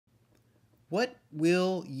What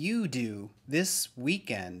will you do this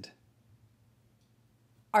weekend?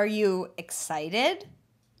 Are you excited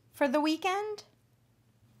for the weekend?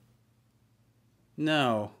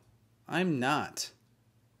 No, I'm not.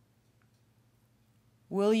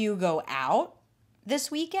 Will you go out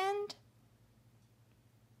this weekend?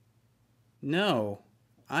 No,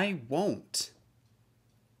 I won't.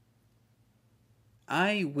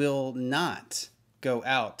 I will not go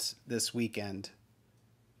out this weekend.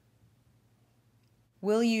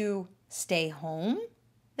 Will you stay home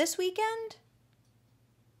this weekend?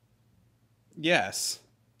 Yes,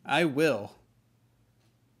 I will.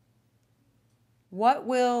 What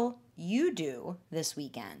will you do this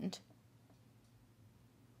weekend?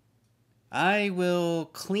 I will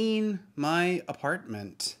clean my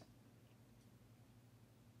apartment.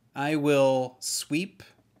 I will sweep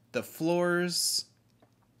the floors.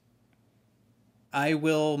 I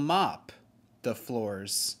will mop the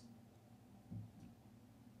floors.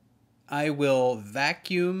 I will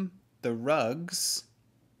vacuum the rugs.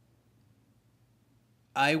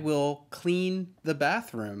 I will clean the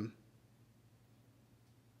bathroom.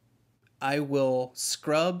 I will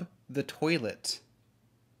scrub the toilet.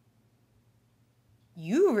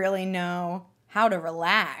 You really know how to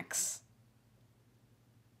relax.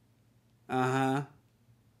 Uh-huh.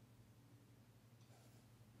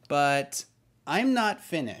 But I'm not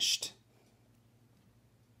finished.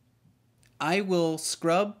 I will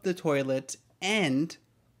scrub the toilet and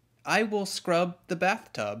I will scrub the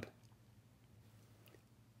bathtub.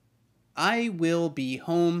 I will be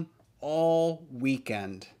home all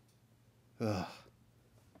weekend. Ugh.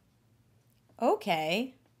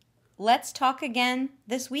 Okay, let's talk again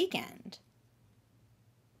this weekend.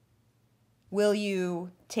 Will you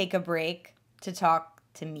take a break to talk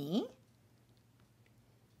to me?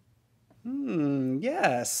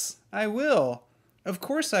 Yes, I will. Of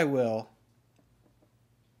course I will.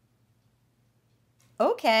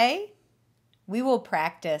 Okay, we will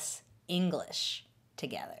practice English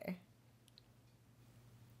together.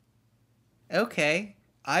 Okay,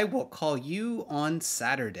 I will call you on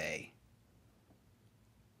Saturday.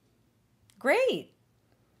 Great.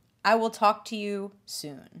 I will talk to you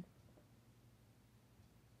soon.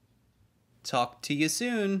 Talk to you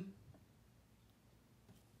soon.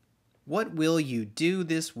 What will you do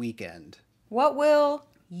this weekend? What will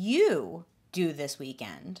you do this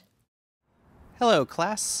weekend? Hello,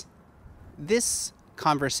 class. This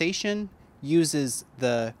conversation uses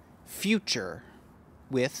the future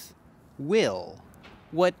with will.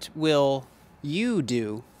 What will you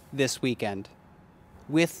do this weekend?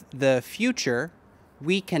 With the future,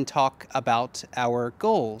 we can talk about our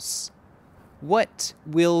goals. What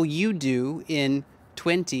will you do in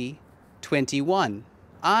 2021?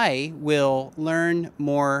 I will learn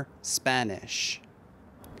more Spanish.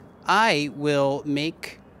 I will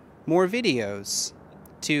make more videos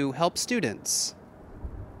to help students.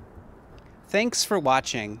 Thanks for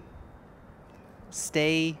watching.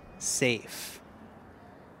 Stay safe.